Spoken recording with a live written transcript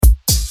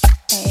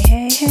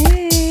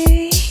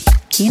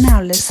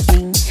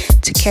listening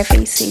to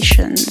Cafe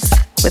Sessions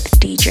with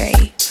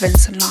DJ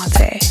Vincent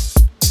Latte.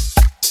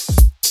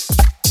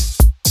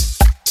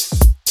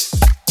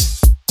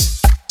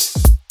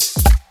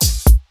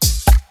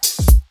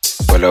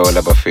 Hello,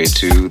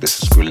 Labafetu.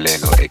 This is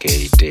Gulego,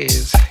 aka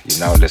Dez.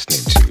 You're now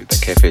listening to the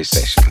Cafe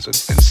Sessions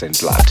with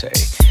Vincent Latte.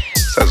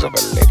 Says over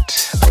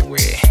lit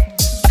away.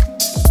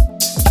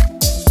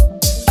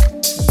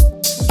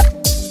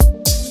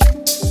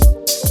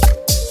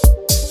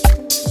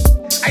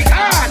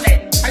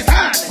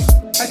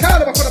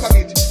 Ayikale bakhona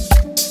bakithi.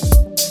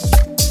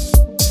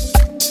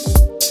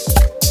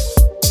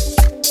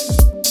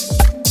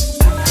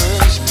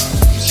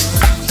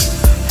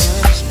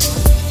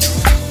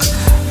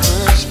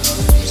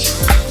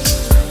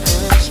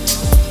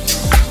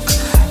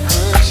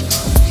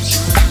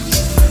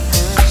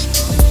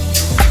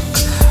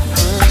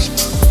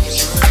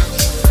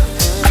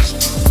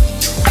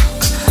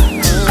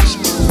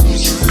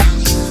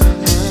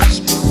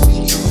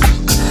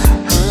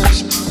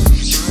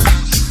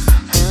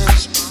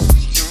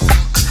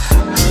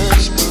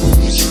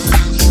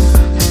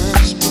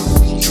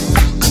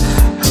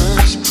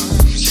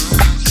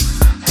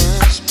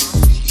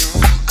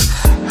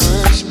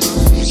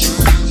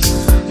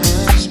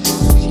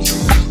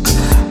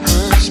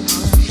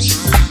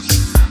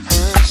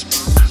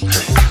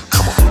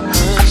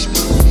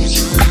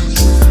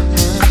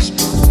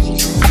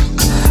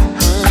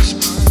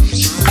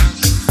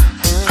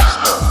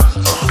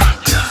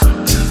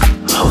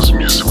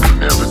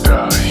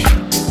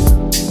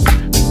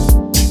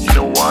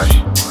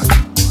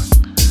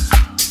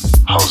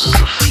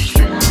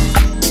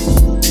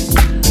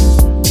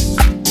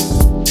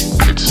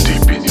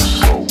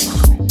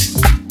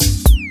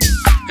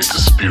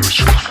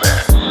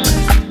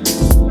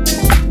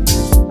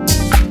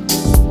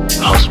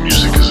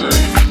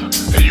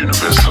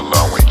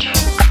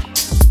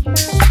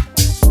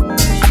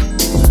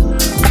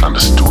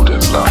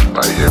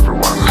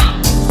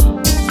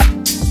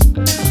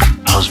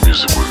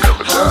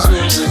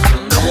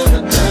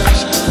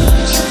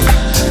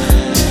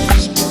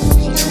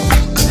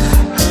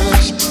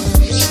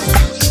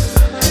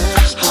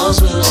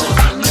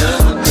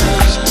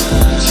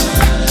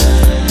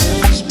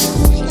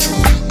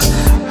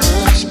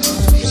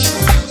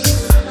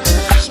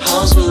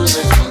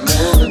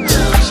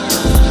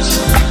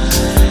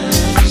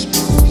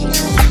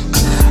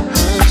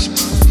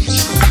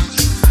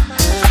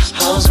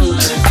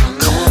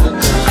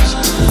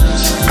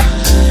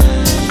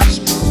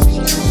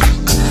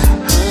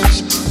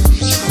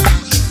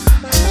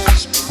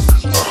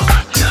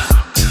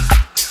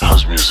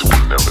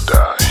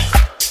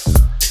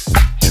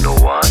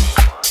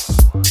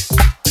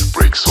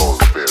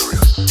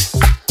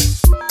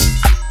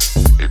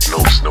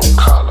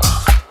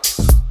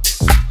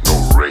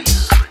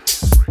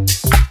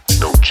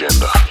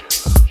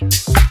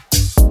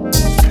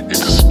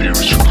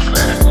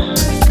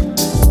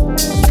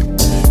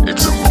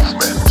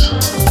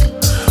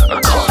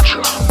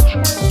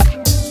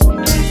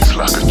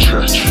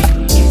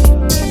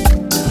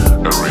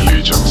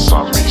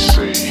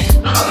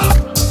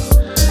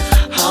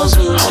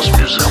 house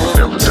music will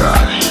never die.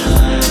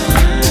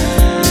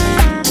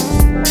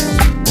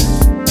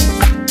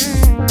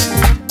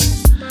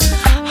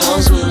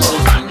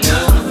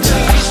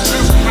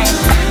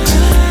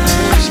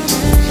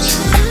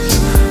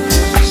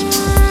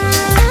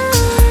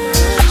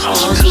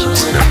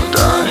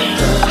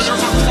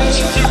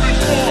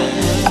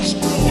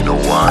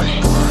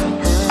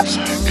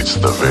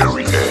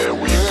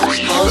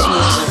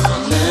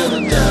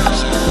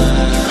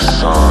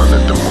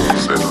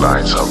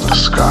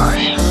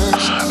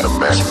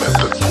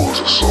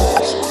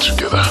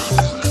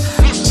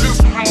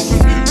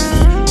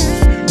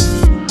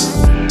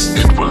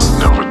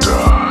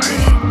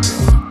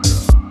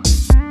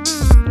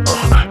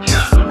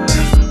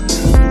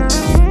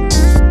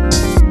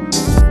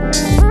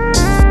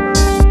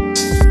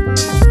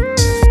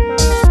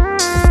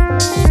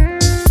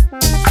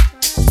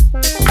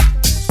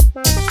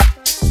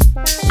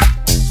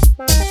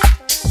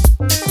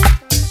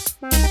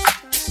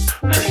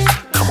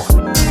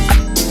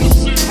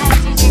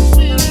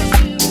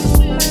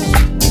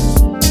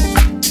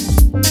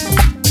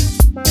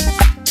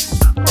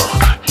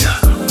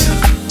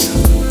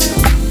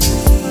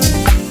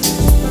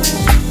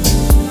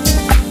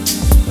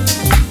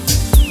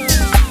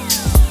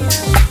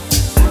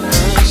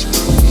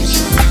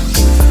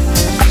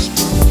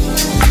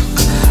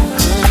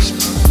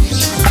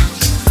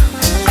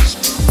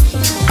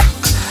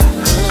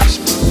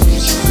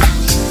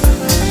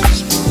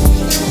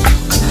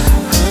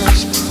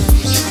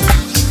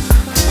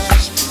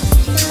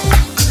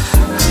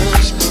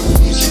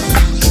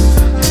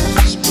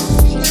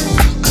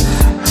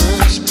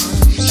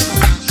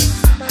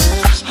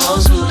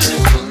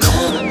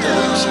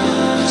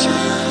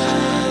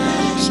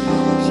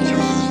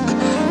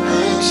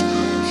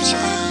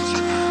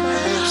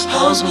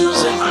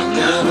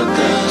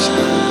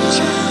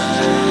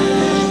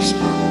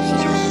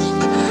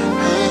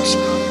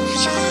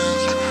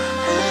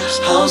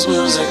 House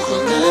music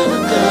will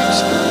never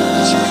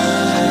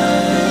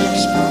die.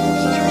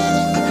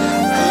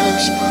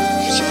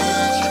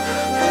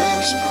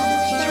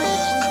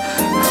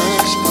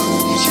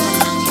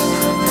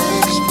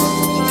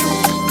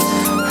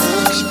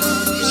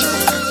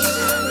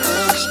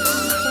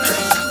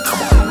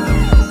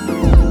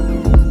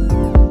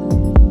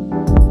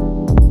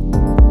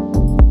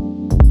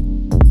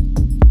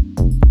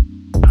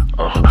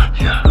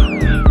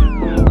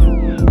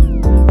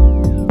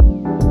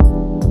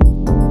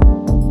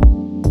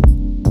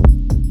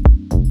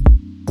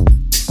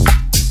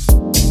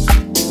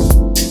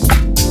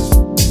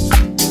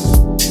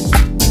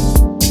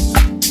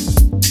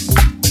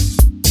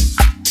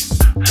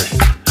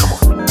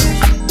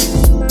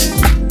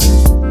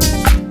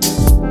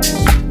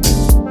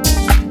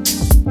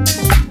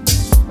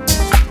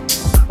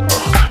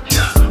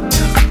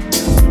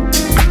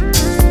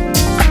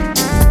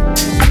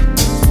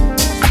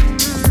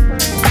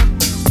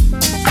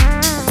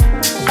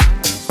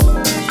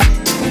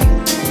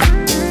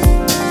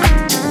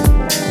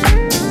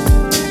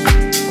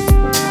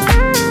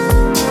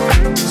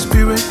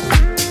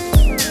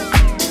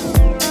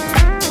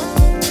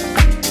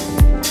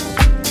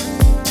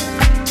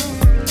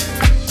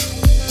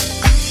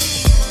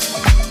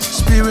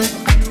 Spirit.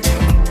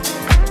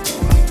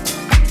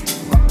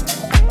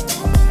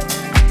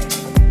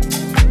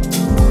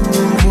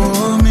 Move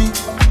over me,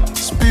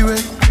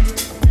 Spirit.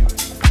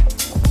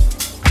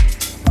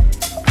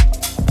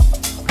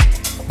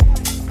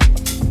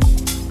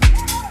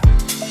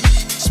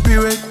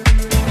 Spirit.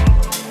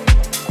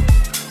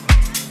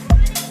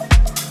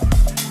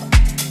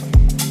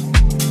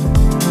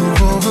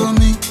 Move over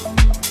me,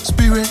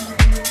 Spirit.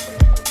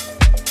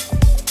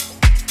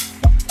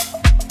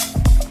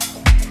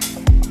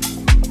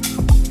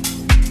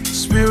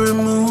 Spirit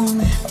move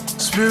me,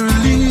 Spirit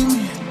lead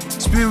me,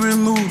 Spirit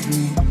move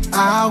me.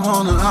 I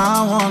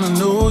wanna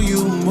know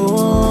you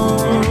more.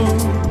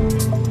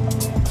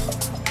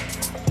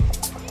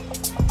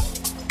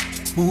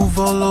 Move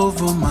all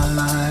over my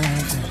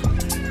life.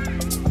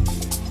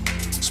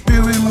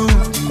 Spirit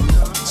move me,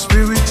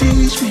 Spirit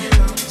teach me,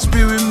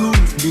 Spirit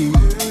move me,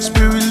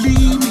 Spirit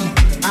lead me.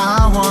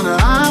 I wanna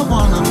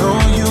know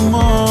you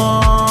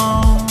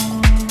more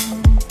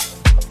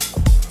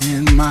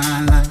in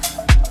my life.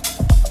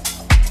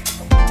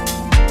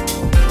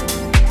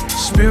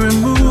 Spirit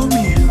move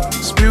me,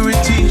 Spirit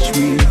teach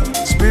me,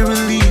 Spirit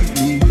lead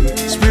me,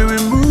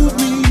 Spirit move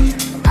me.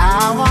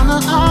 I wanna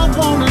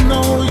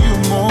know you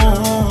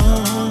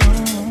more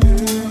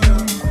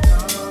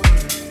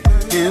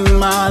in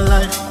my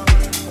life.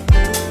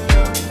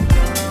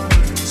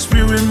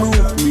 Spirit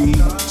move me,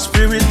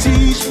 Spirit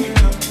teach me,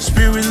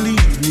 Spirit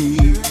lead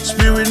me,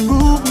 Spirit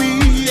move me.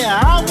 I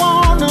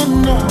wanna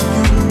know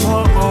you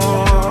more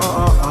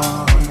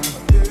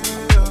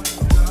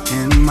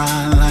in my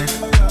life.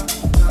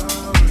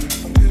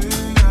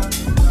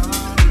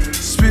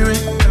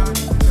 Spirit.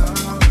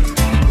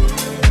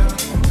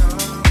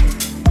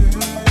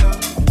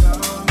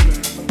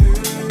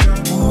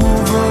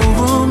 Move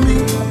over me,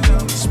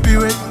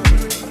 Spirit.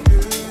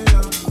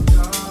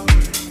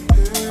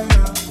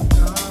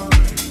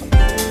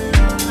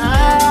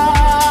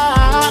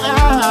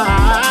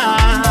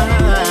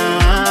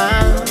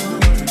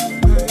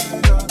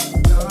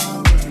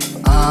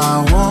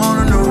 I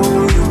wanna know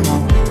you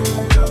more.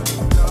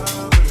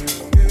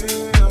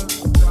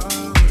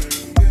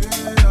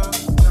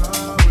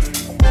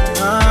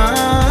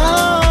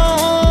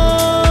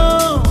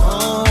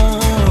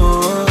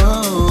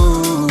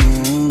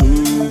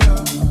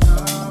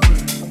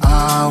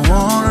 I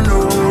wanna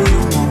know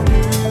you more.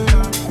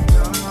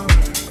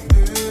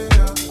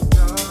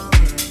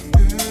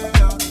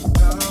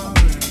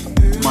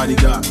 Mighty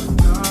God.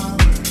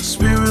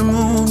 Spirit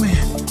move me,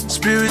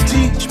 Spirit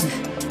teach me,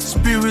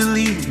 Spirit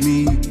lead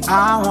me.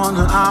 I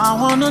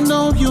wanna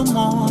know you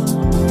more,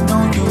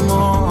 know you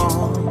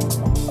more.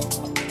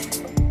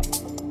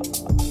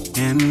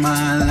 In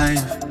my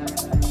life,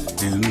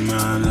 in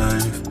my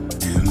life,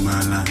 in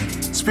my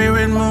life.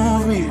 Spirit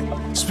move me,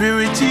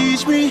 Spirit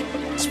teach me,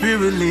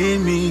 Spirit lead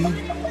me.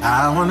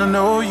 I wanna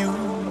know you,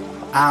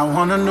 I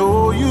wanna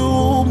know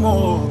you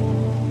more.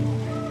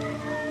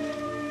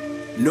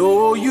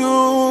 Know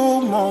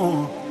you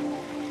more.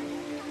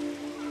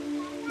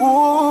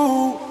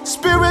 Ooh,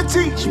 Spirit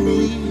teach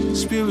me,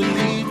 Spirit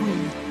lead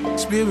me,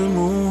 Spirit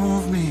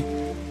move me.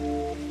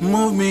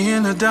 Move me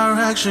in the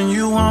direction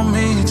you want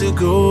me to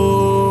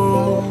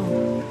go.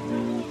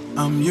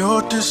 I'm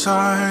your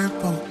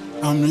disciple,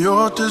 I'm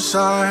your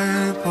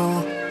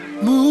disciple.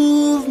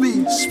 Move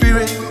me,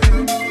 Spirit.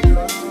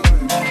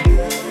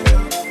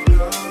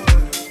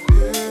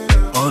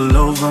 All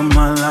over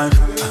my life.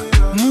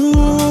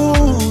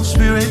 Move,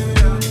 Spirit.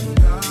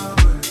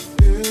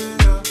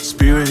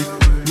 Spirit,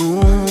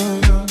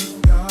 move.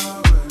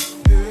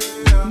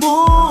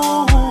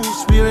 Move,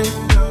 Spirit.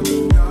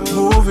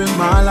 Move in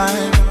my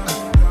life.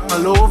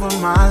 All over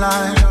my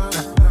life.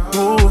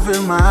 Move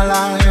in my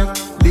life.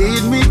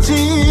 Lead me,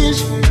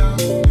 teach me.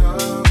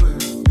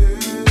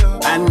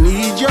 I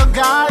need your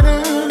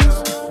guidance.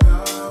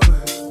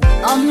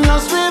 I'm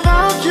lost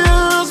without you.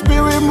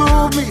 Spirit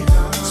move me,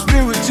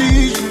 Spirit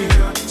teach me,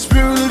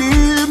 Spirit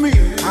lead me.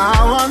 I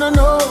wanna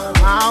know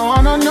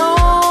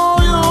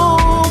you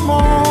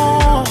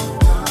more.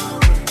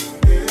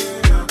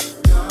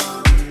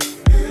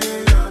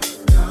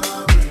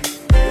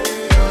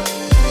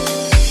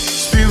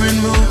 Spirit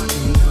move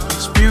me,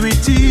 Spirit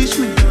teach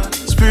me,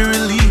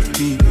 Spirit lead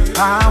me. I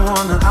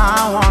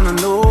wanna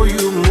know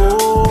you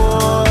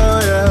more.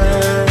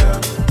 Yeah.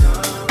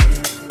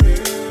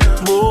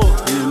 More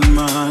in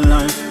my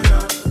life,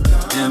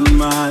 in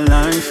my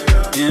life,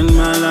 in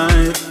my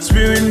life.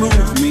 Spirit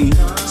move me,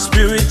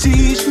 Spirit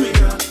teach me,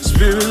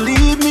 Spirit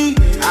lead me.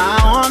 I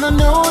wanna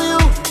know you,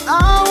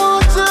 I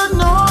want to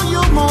know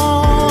you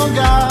more,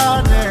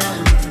 God.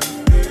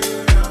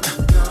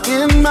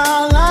 In my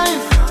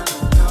life,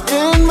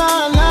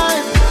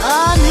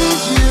 I need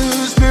you.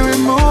 Spirit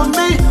move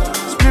me,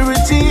 Spirit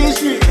teach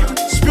me,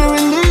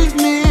 Spirit lead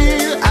me.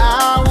 I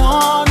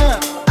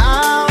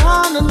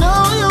wanna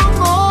know you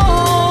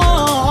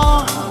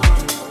more.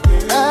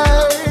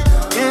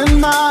 Hey, in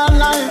my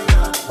life,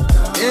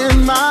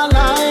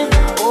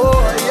 oh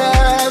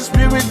yeah.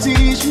 Spirit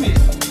teach me,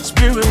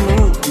 Spirit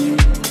move me,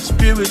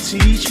 Spirit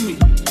teach me,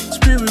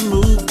 Spirit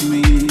move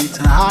me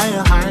to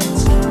higher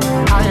heights,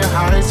 higher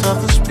heights.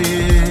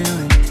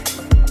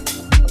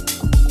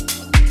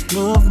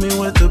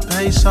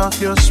 taste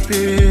of your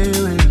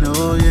spirit,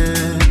 oh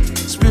yeah.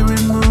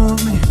 Spirit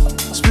move me,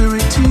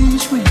 spirit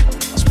teach me,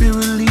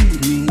 spirit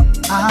lead me.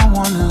 I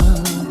wanna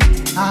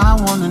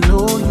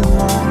know you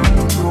more.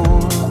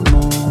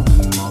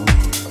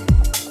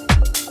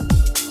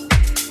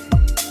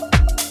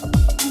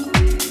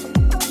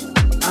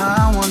 I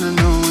wanna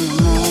know you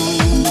more.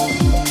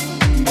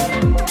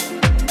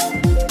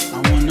 I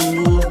wanna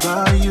move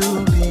by you,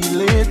 be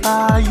led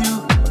by you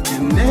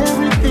in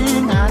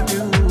everything I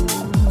do.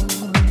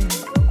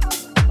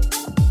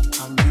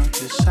 I'm your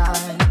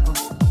disciple.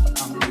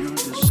 I'm your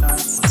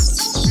disciple.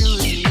 Spirit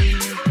lead me.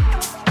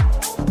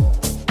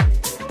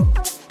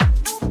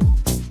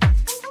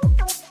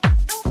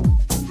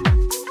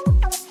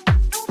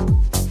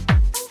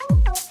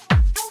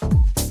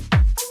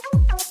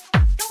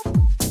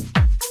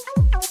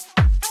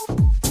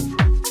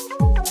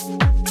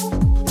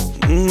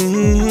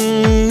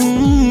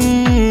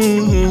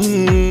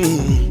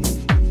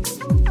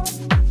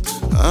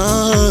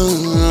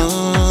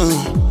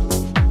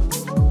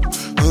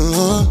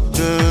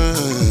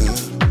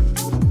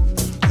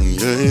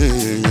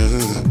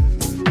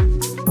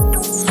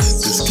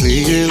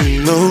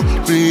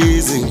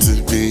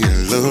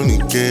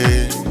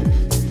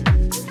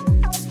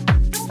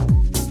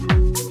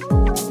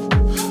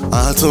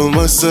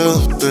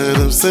 Myself that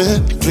I'm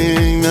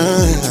settling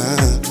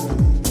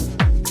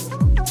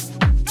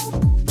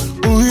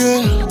oh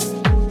yeah,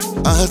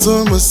 I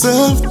told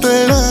myself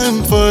that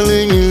I'm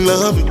falling in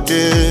love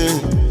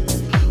again.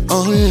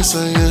 Oh yes I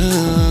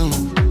am.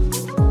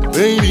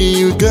 Baby,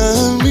 you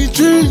got me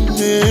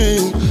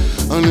dreaming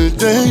on the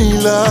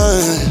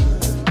daylight.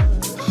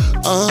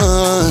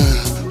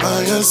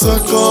 Vaya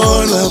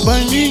socola,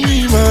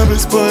 bañini, ma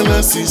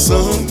responda si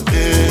son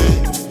que.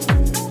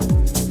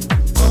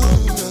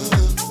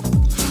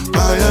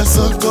 Vaya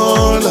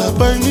socola,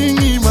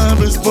 bañini, ma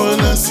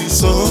responda si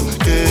son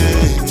que.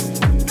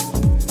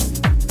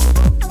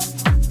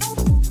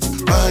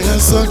 Vaya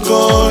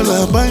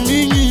socola,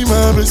 bañini,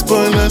 ma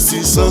responda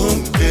si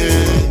son que.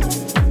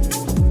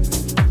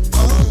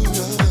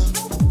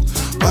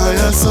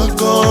 Vaya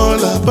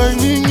socola,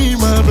 bañini,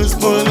 ma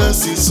responda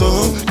si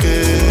son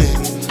que.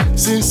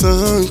 Si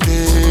son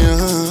que.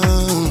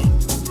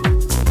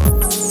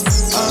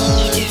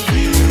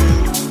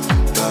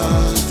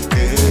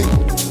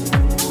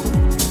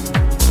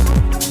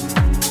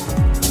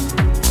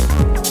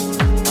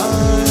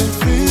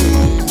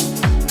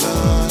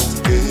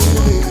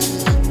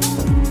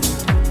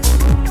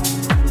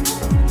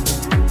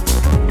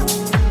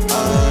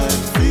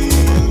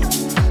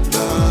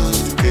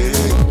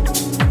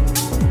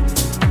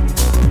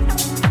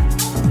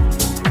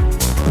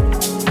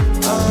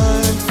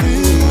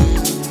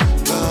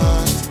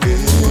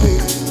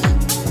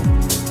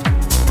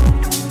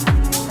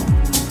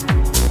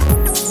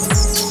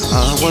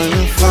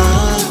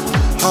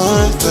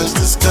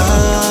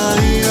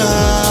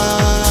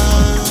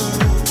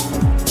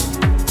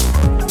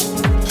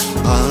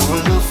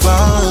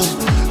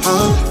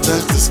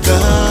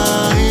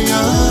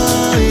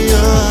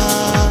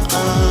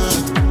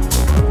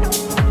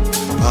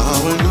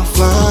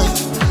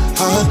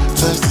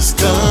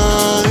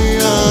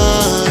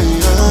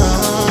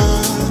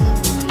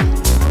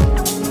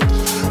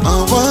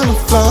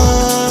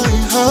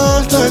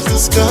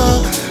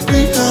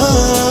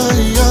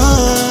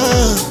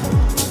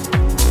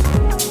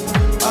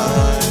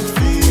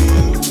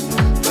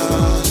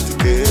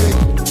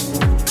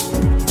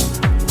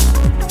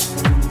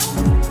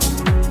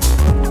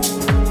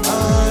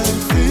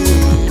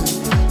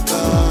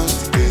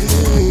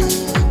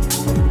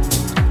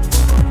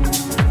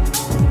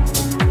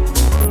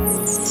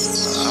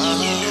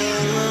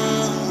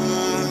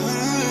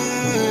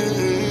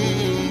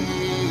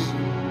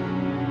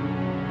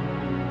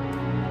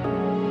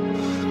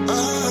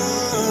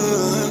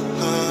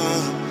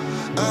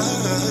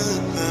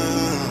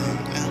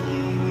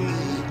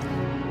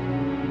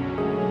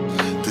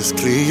 There's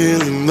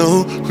clearly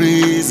no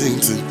reason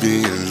to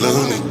be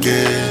alone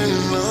again.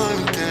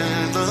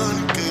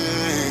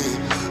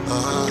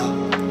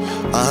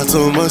 I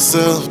told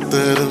myself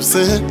that I'm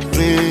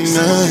settling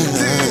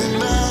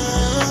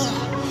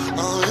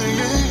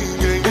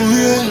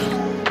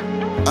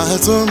I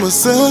told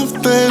myself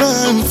that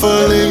I'm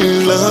falling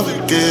in love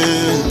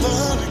again.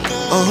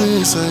 Oh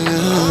yes I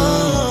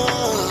am.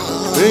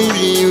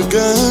 Baby, you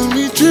got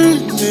me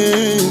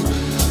dreaming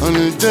on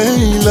the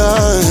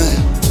daylight.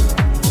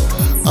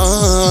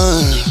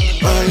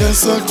 Vaya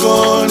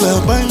socola,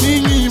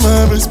 bañini,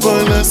 ma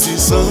responda si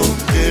son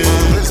que.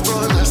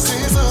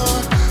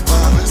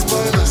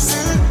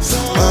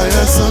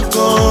 Vaya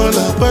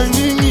socola,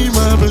 bañini,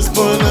 ma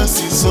responda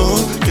si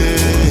son que.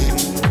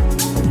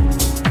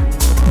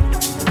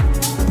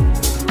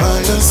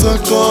 Vaya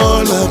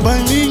socola,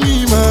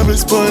 bañini, ma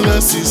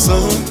responda si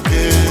son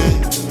que.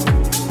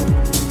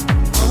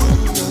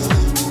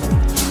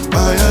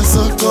 Vaya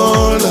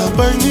socola,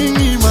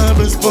 bañini, ma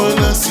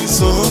responda si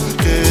son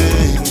que.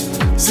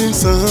 Si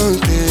son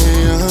que.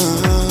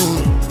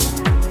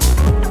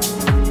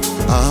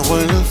 I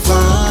wanna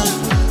fly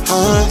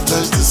high,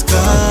 touch the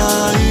sky.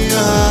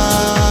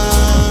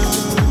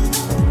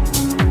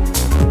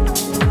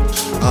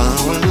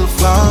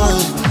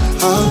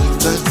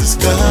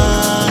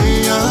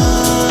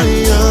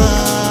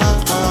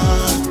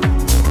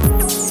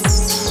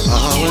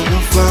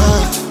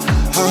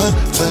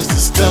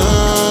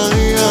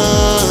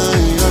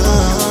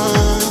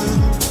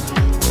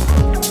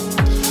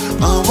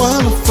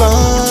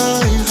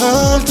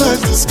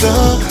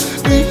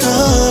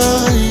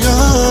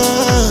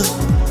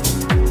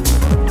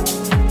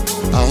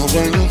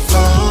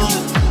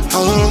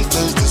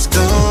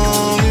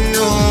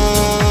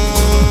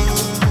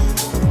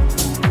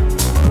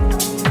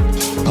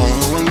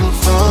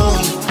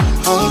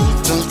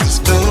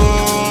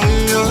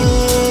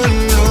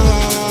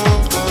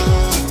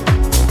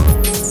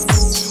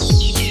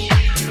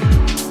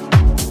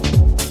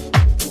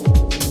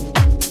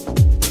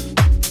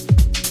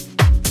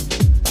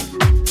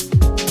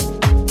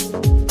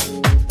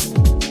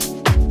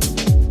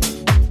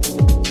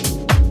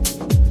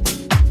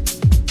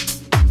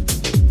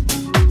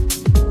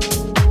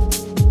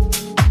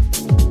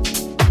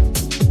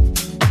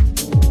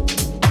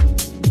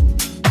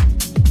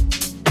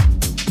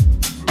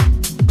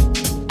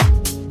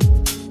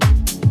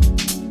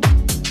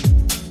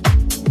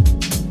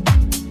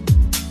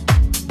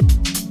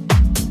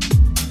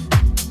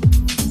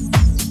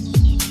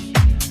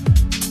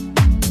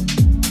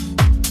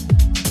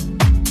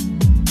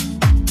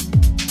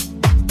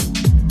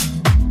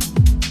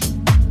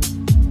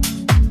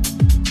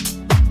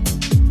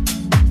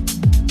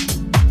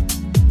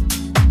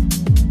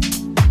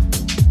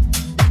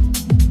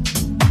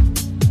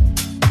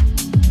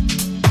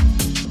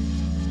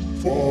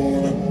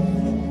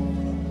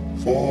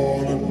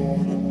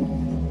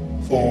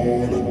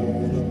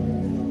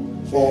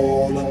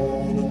 Fall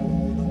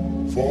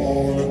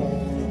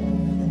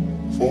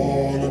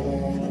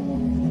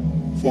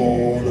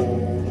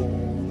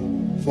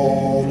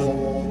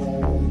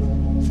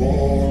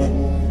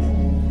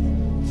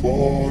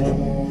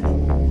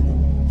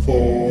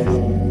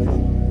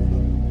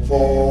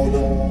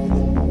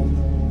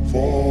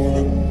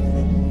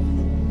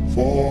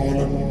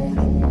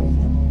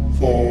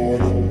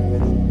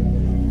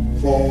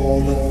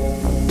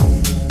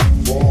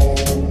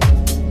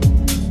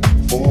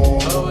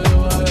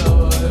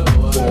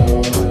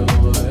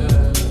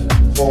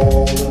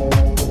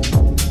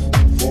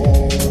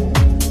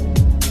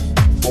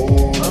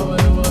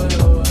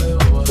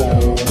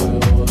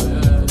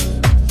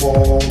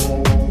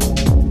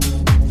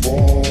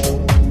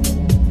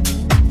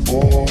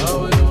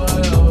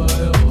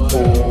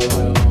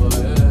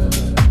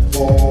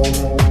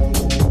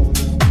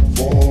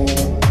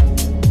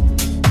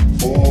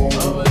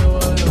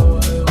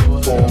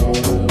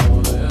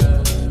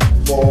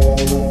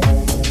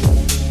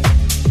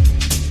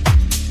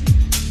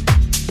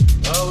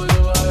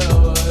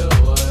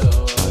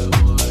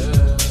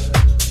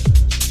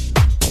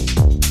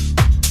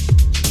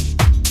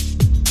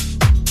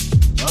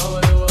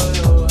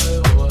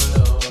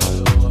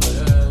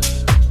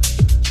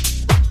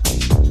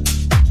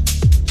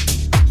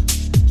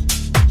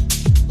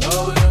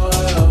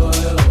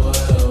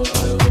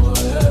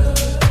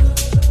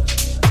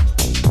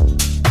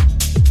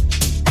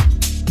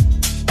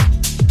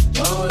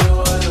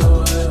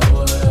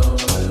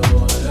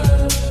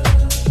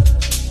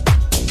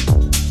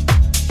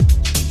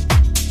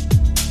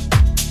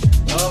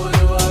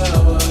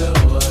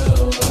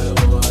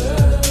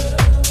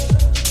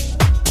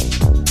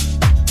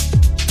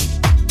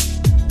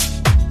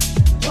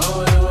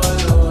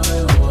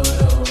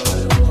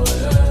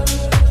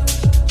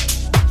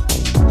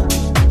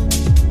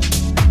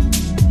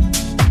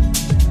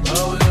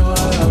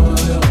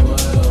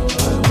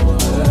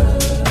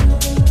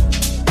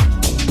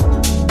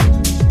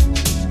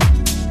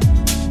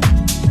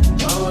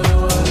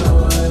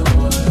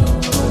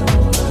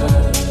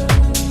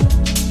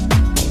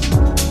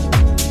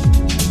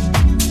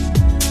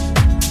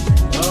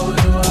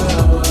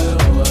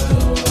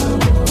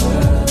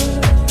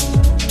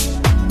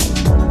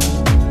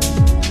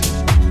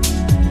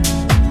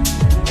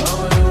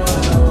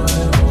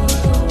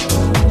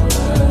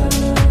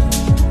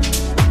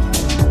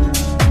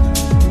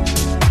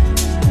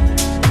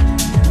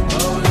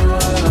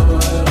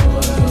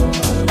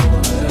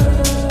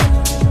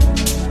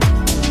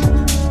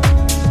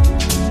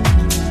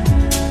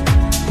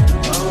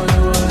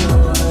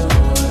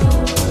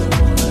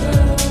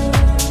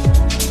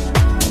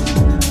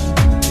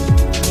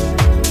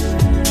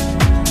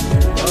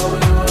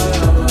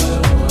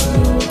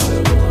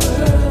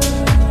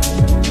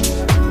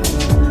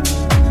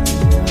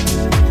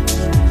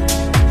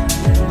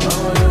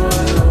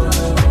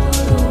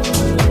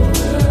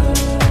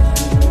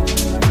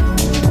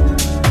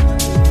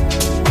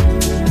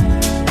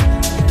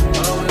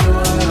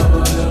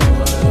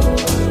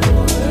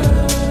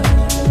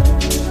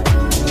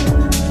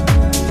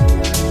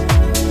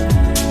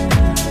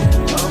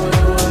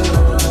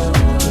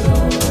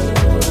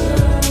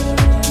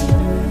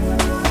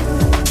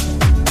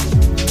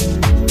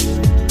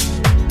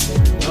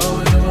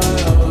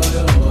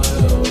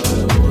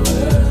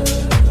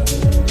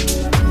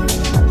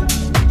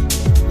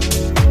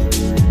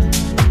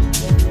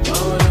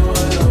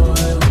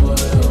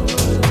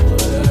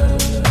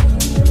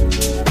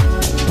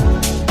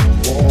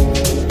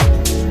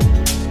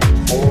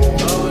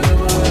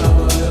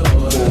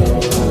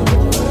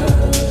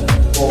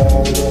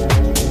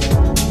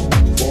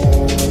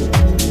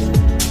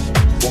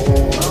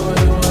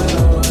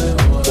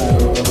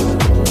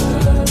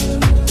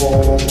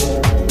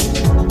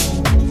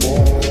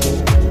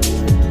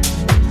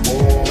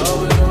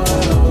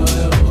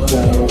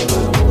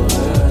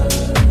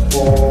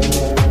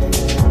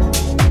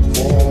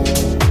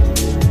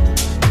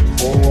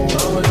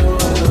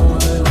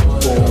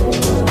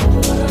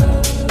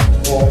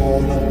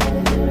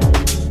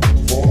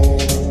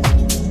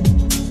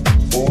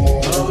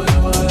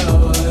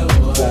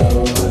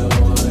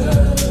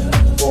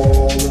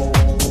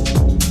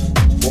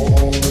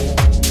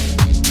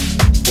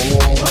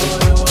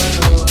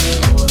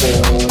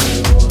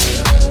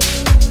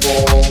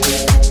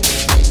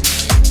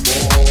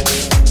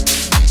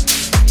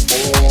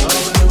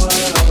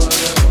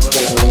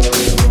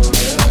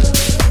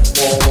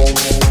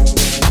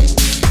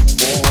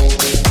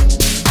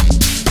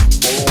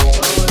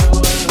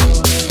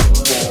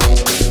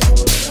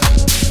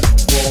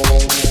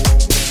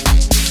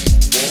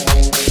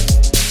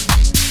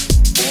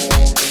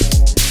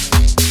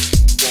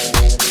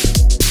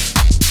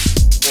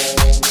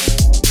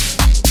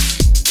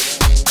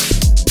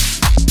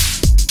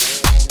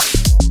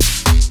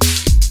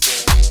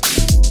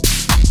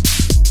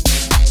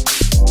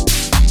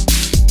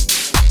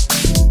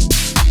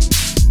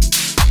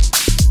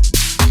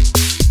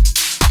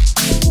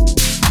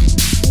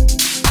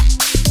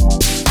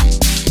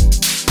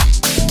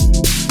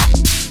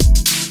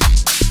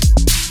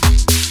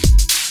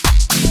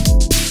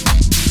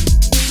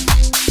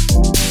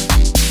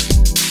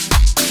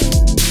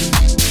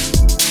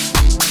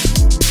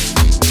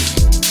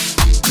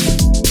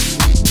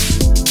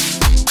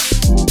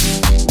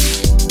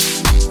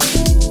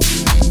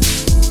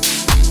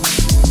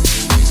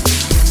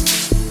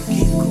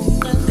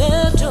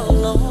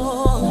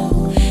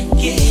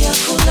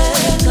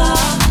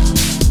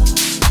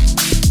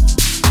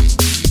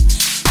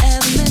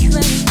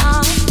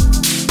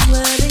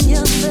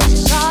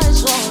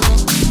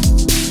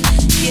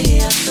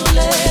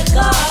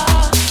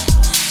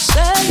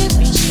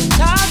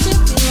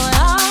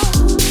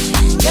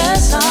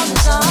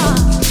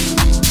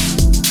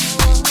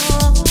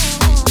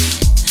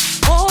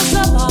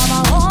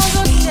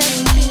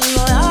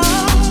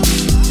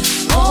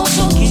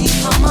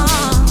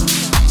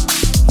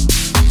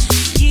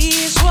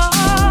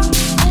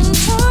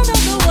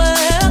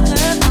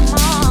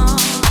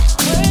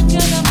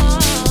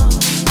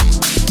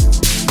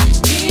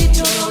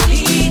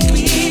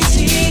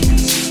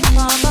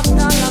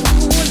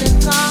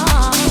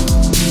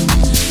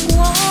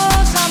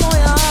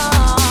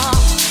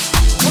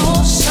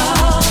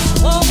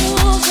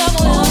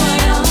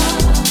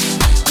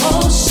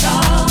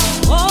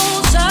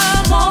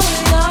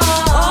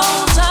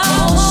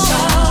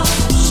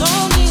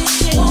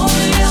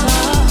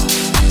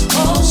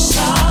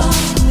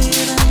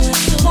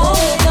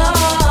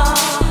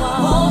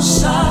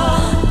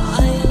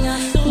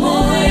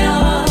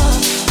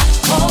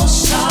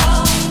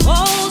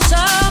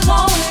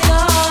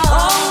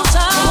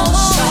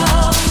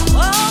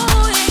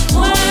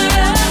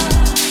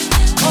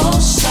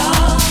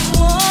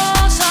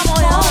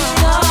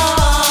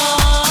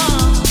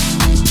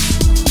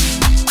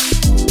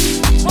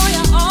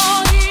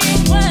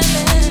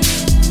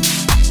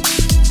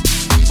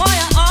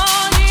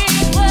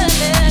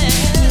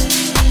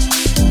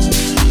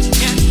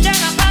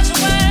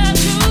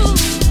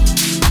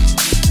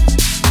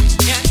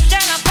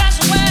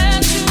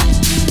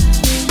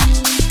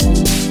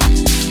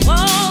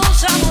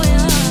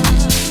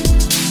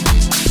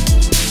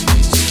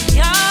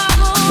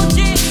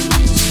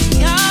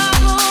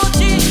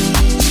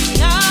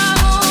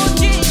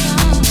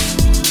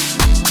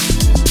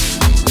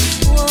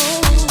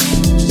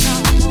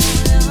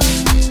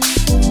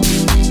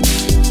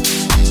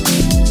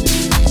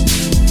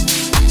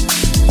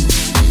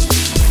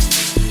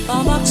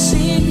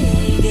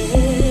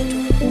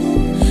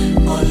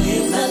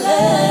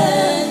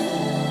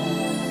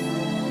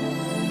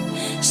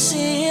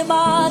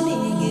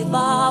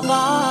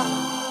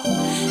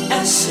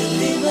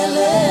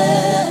silibele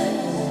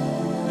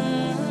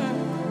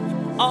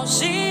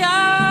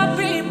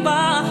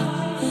Osiyaphipa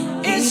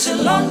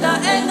isilonda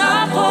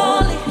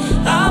engapoli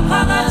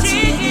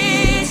ngaphakathi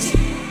kithi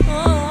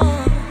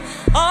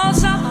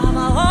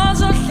Ozama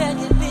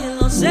ozohleka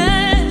impilo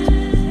zethu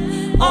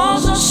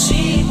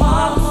Ozoshima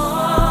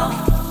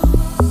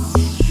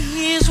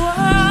Yizwa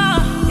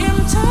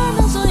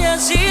imthandazo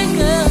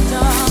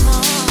yazingedama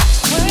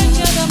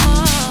Wengedama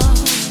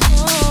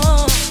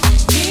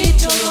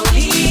Itolo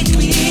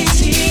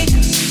litwitika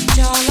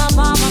Jala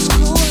mama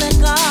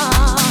skuleka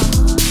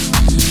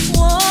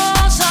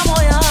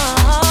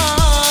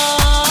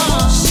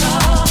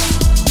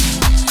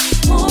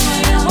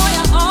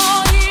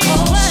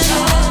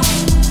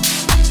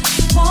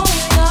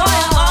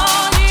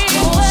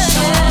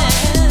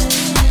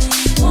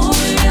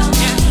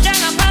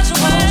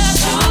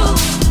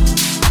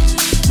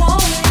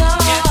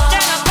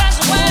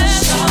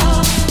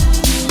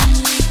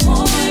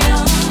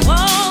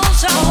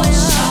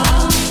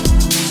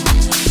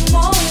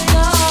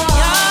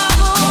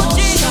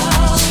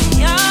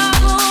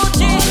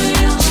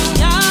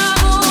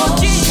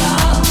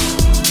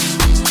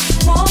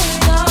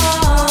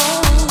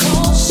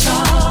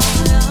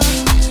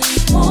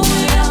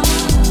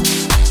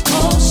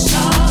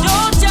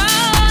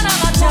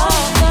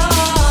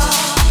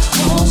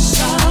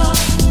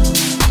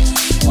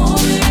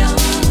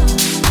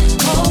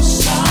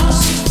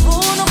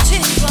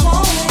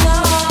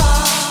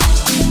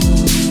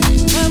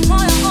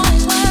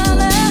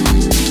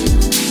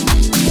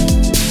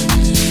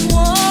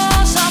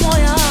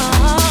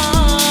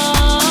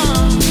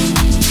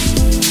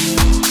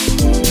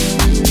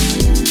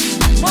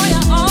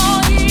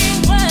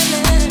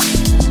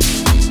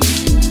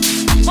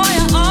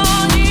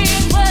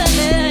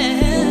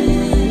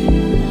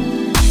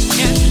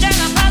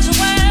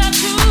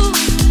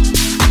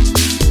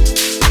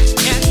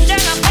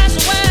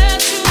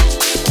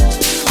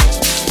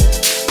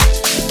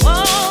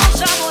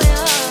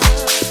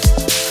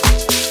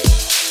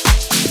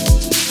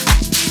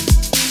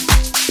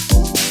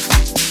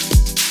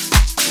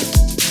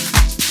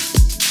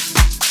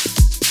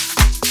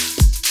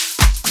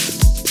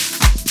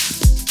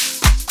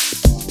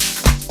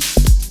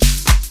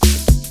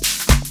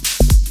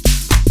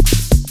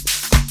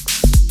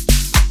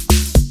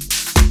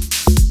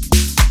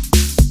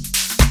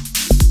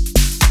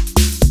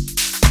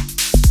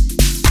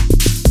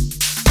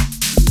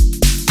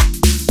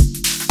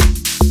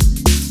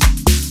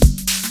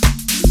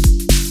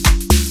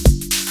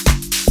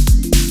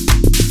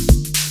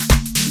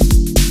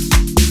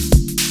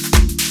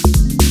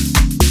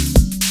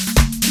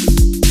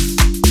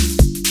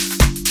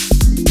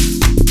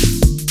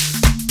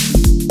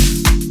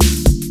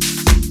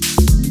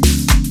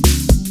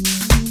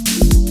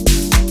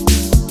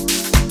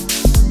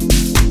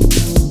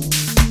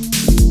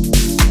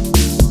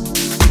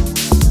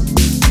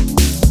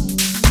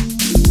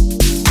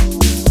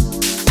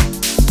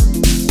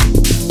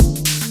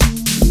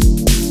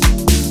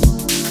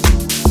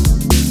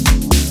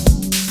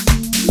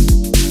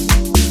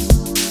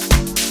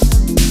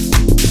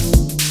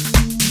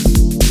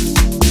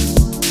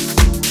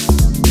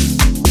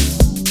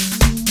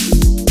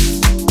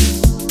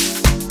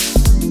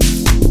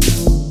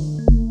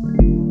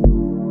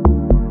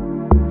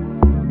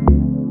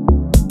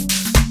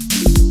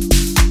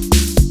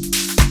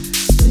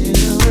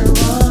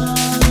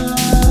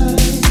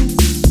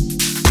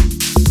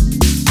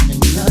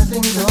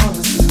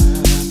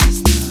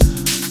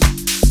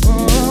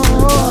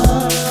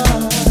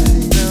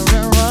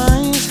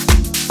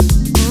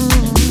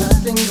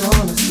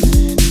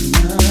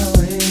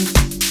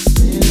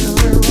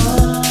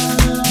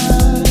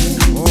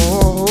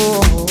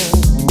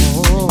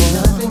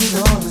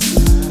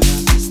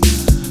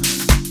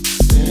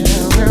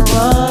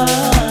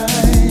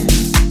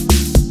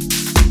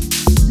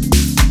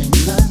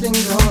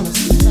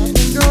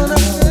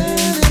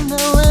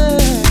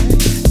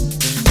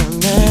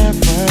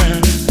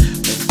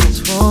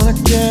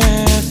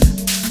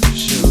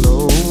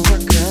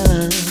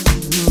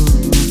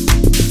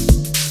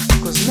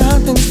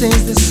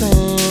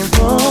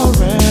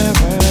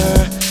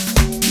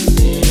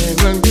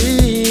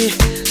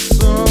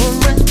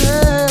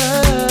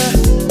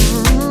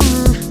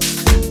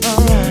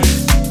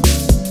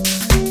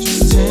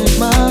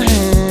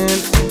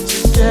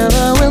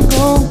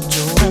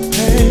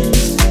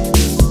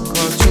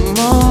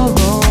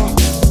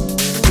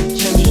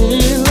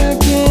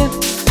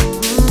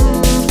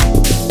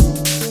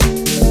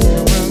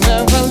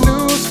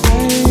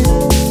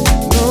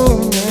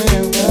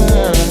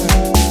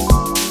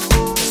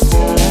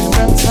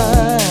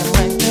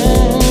Time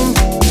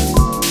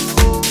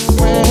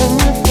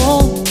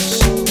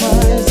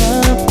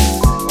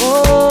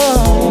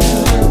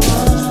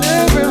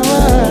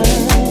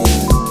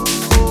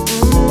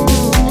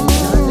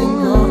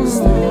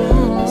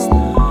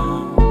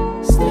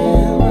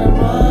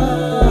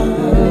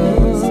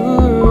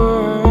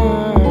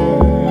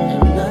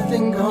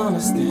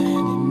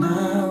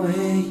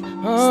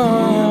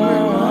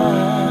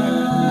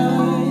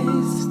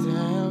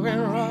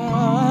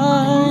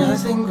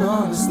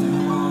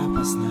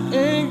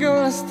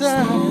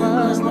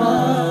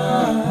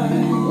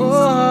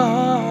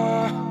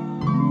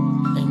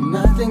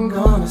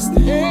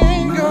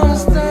Ain't gonna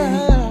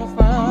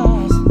stop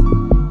us.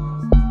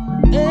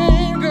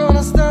 Ain't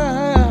gonna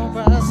stop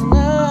us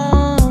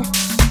now.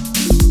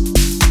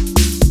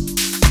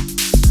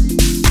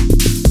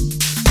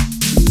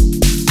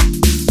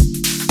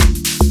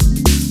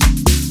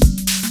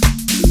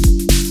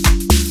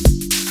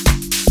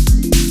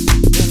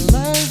 When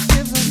life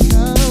gives us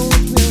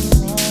courage, we'll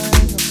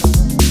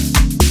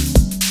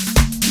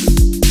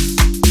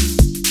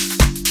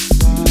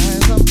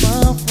rise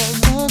above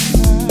all the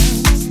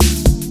clouds.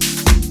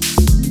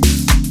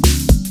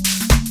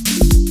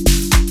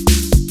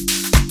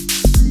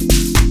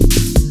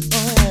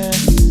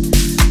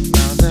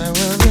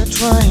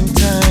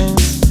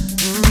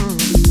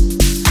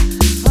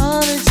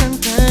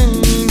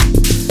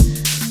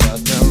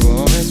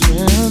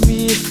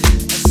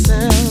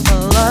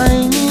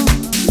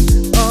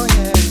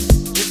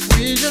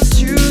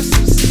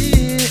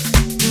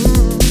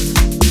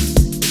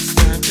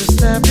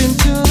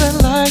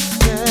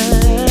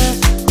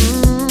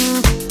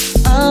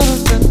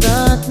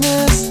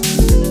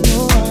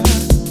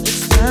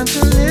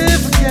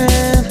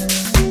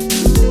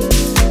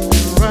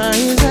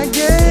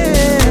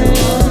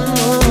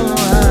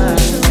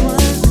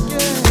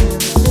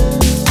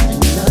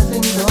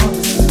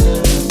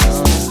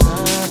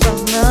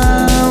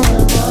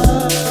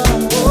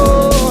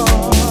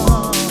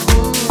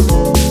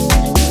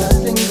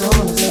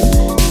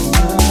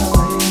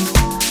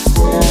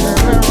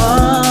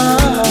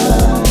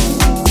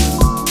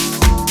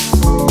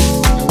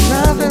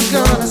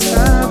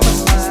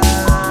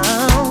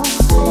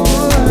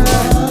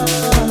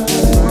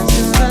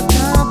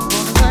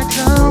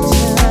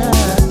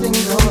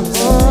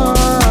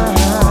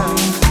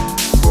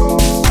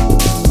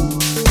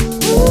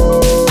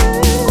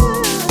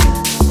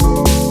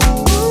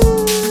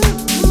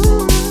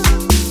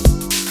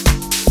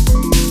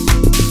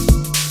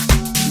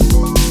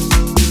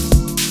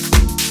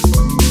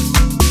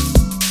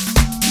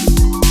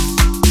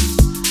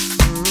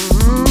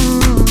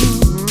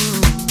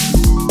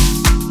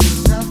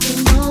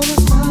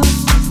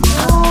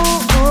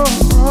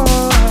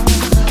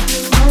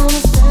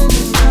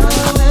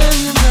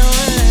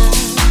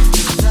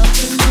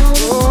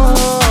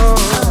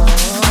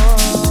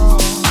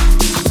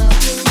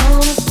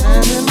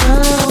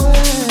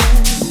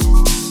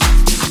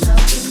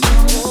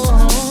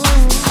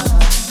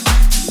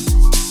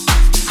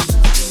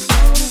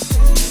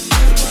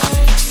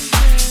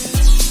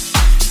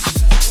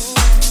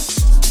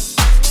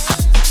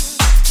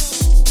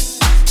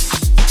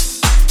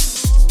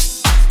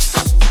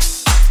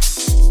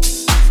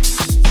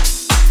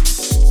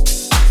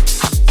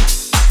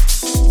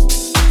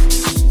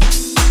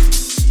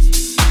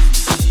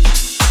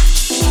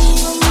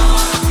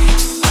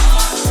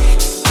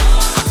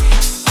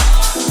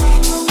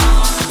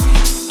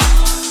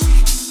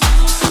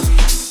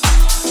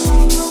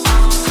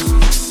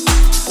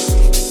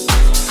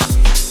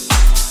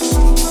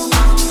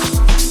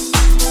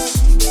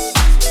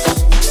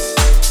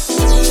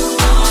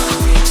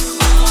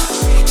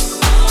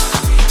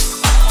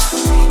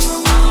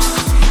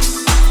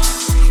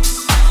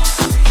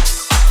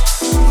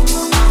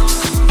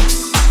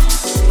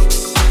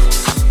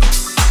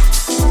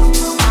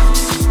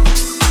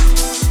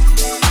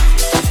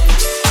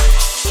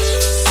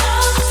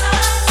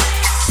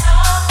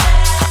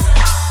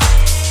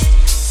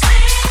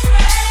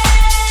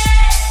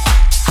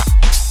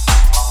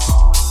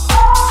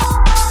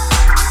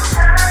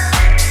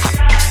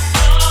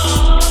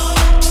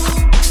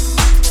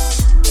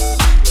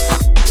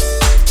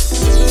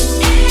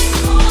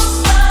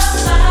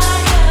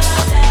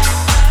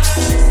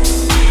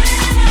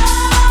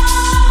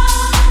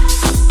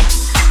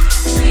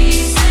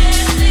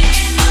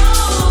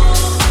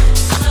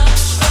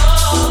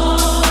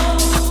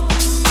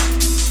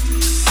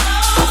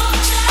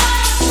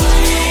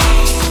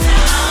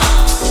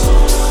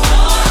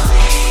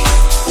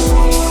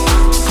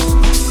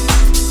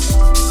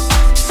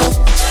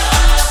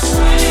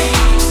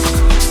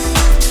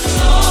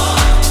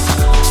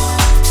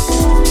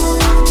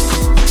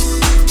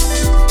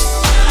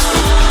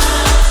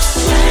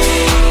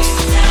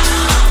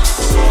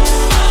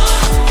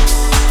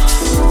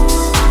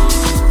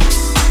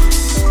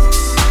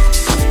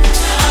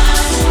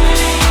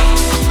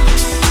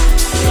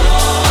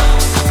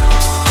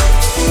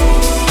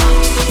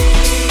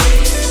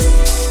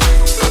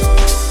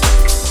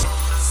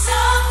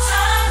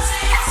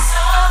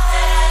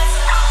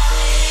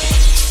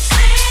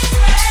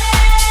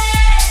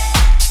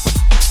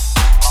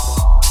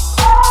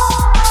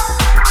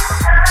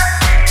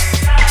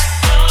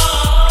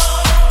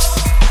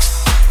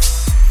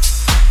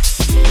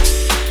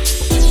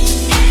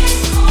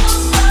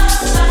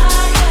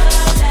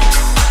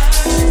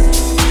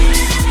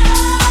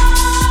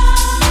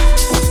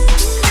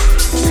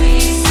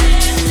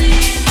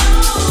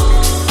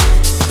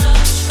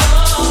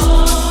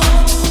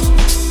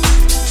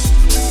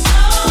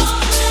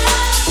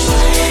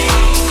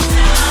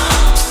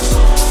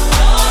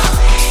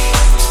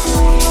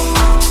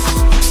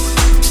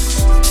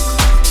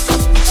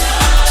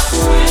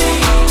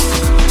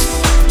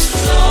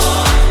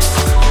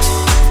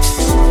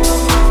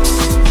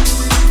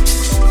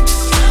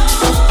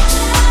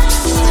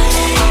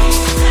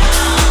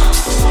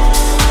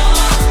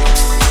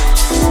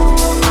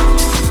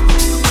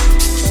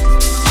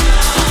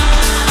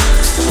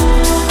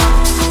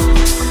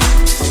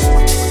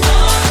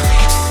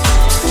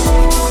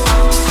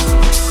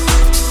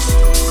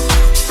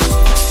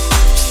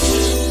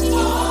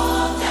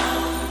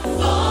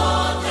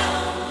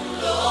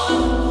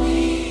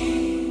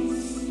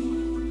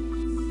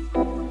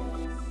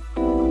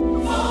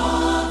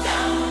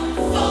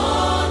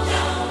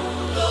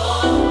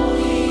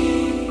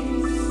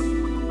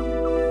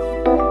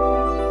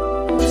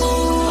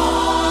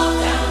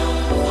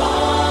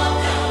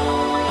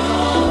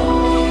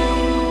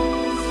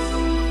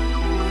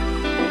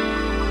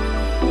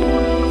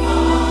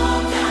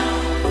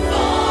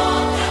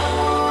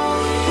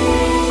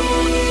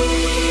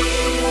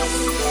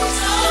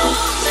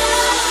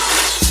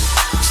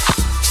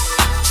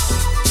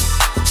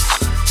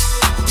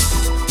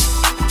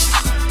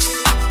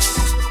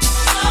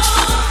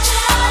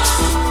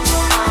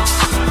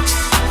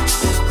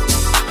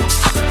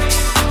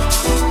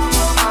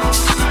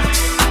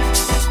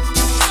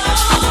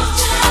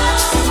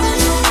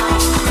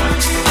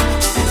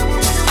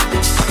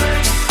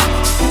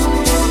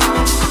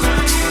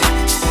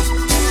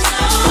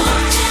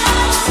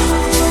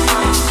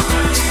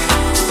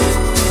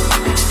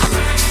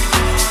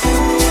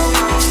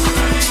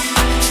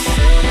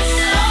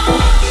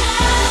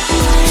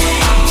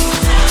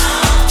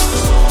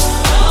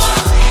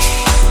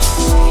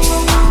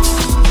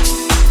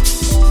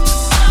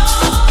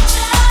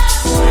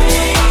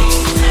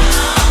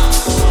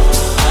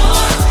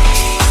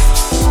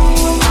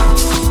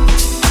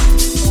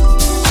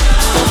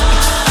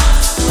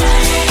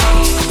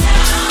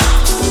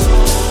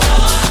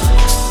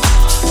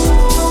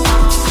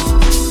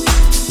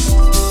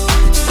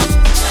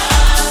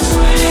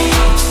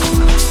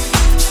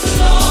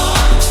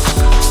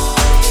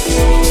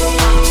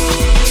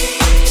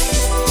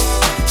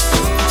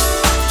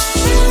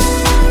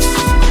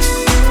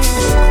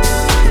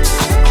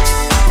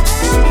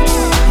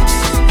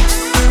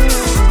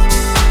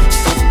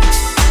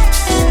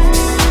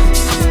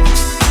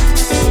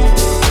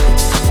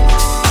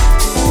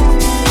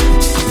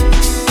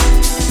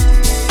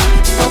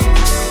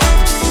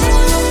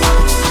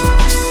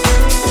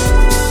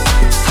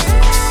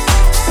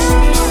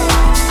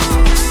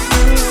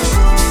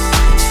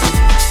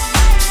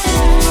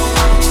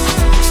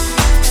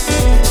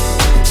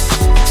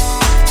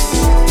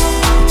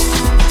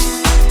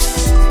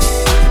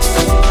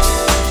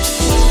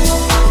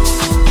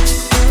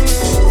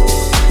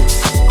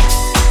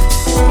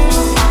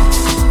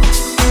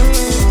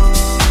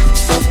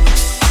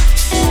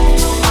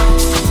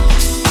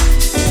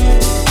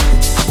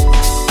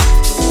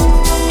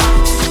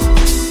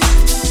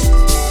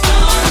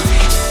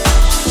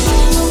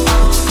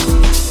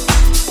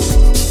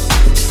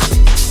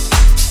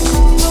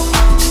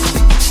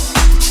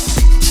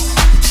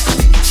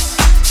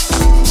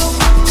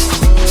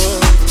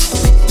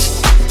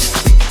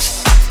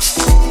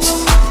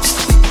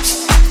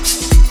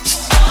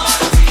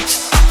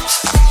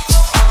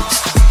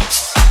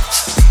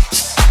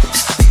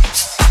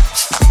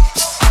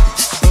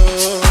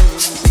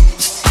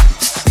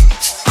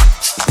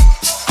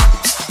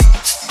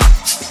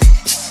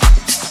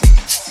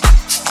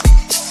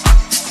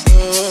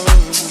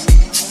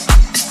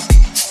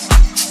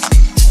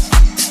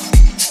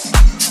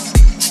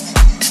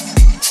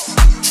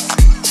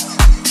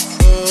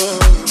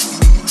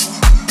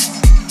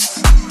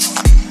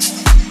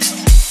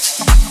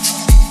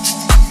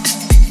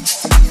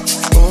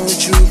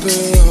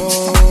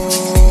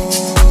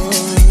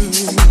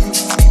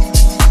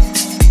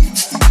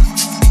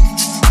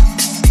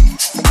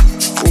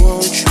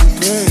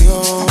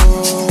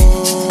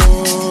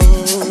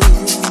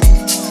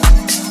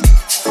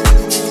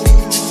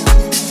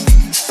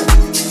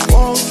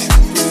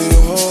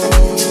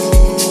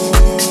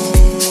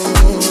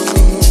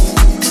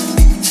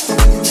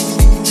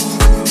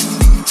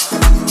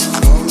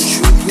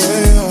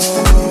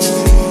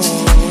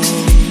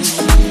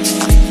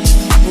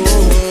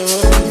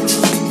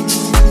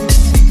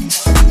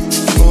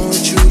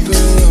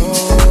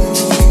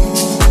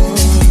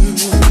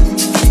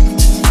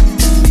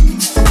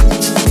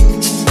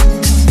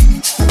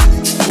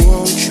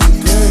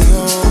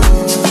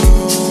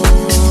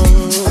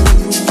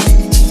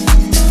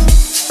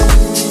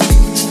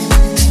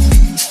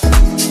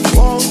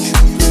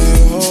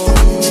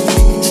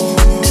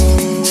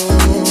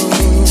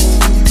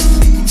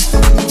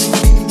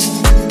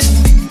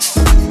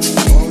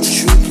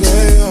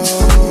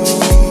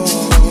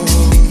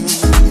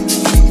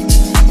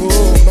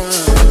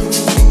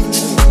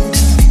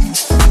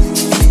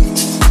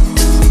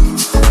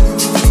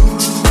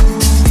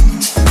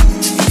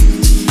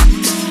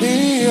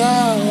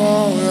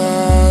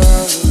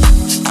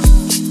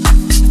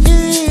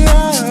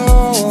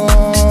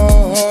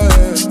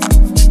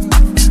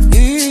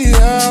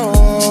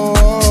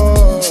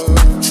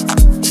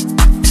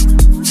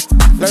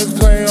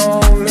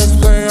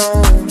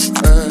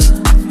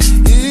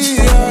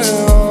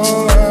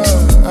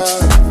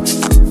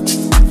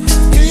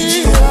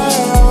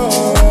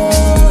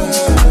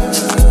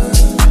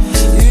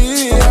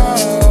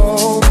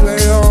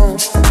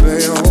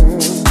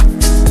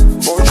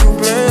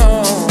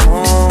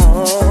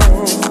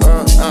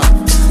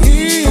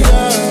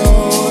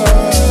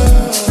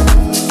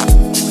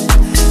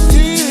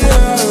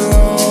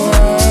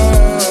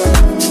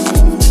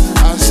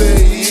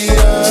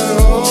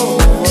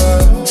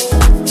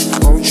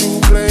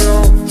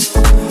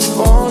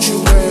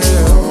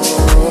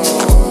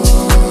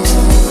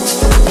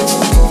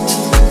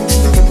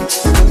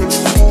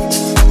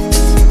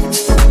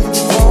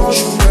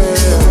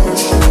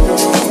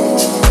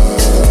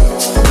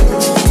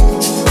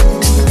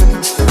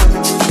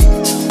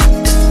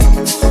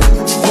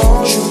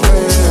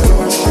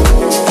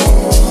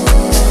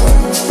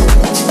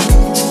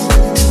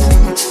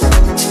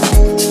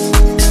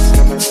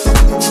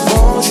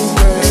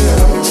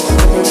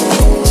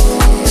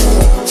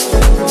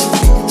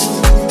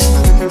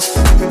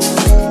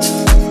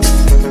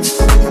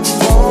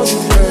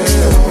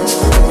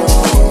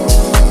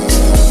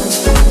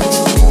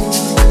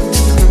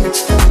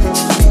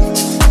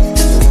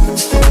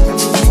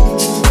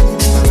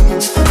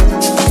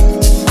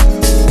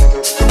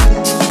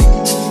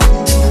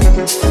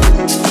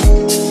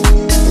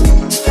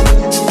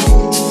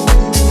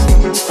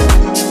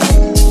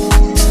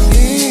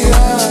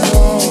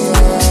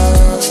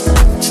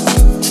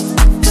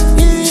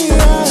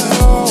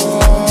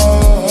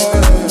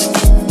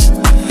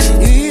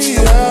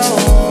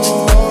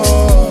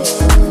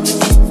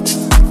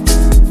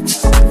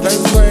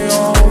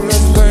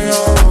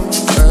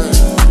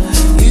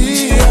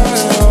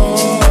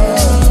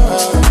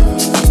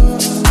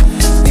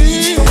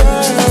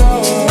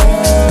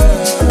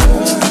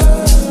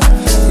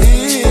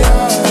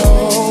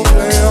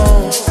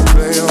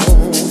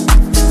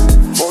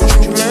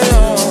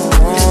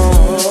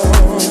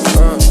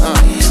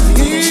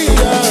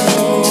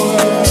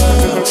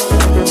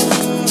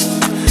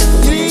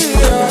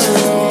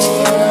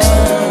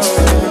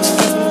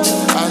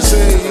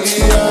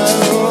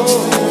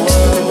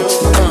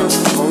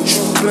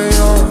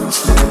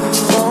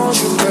 for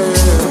you,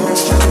 baby.